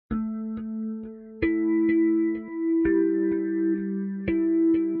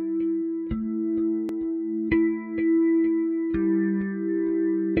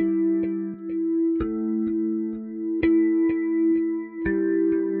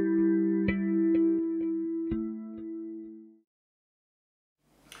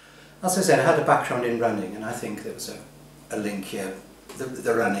as I said, I had a background in running, and I think there was a link here.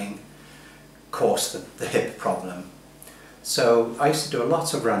 The running caused the hip problem. So I used to do a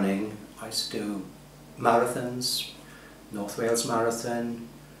lot of running. I used to do marathons, North Wales Marathon,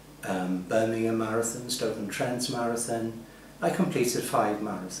 Birmingham Marathon, Stoke-on-Trent Marathon. I completed 5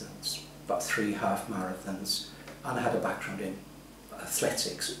 marathons, about 3 half marathons, and I had a background in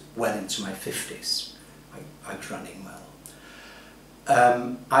athletics well into my 50s. I was running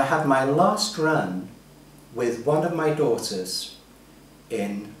well. I had my last run with one of my daughters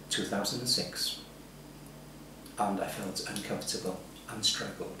in 2006, and I felt uncomfortable and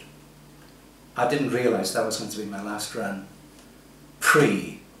struggled. I didn't realise that was going to be my last run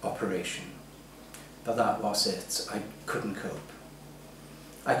pre-operation, but that was it. I couldn't cope.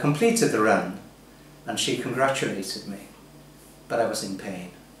 I completed the run and she congratulated me, but I was in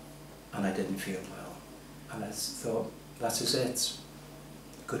pain and I didn't feel well, and I thought, that is it.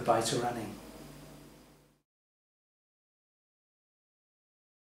 Goodbye to running.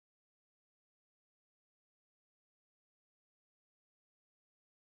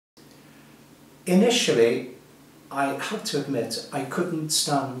 Initially, I had to admit I couldn't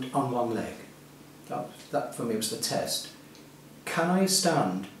stand on one leg. That for me was the test. Can I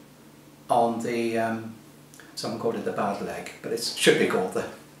stand on the, someone called it the bad leg, but it should be called the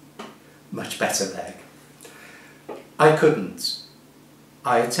much better leg. I couldn't.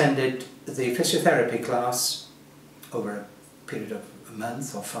 I attended the physiotherapy class over a period of a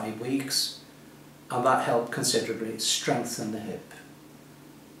month or 5 weeks, and that helped considerably strengthen the hip.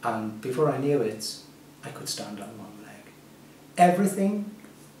 And before I knew it, I could stand on one leg. Everything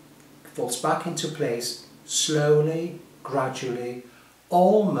falls back into place slowly, gradually,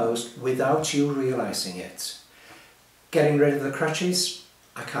 almost without you realising it. Getting rid of the crutches,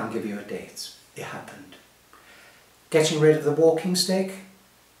 I can't give you a date. It happened. Getting rid of the walking stick,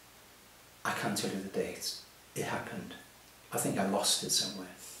 I can't tell you the date. It happened. I think I lost it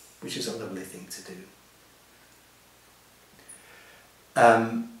somewhere, which is a lovely thing to do.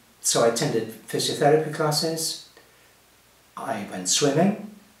 So I attended physiotherapy classes. I went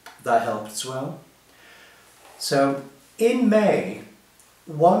swimming. That helped as well. So in May,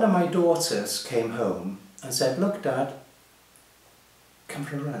 one of my daughters came home and said, "Look, Dad, come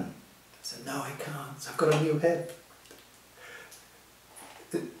for a run." I said, "No, I can't. I've got a new hip.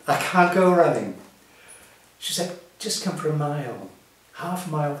 I can't go running." She said, "Just come for a mile. Half a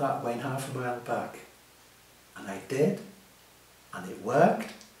mile that way and half a mile back." And I did, and it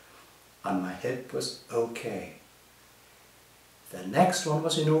worked, and my hip was okay. The next one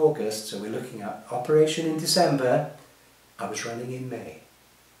was in August, so we're looking at operation in December. I was running in May.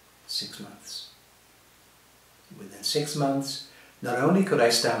 6 months. Within 6 months, not only could I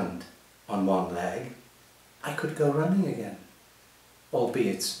stand on one leg, I could go running again,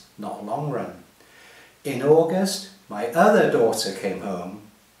 albeit not a long run. In August, my other daughter came home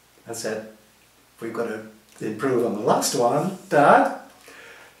and said, "We've got to improve on the last one, Dad.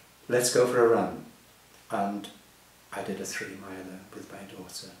 Let's go for a run." And I did a 3-miler with my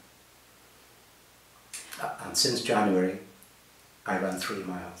daughter. And since January, I run 3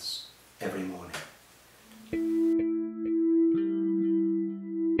 miles every morning.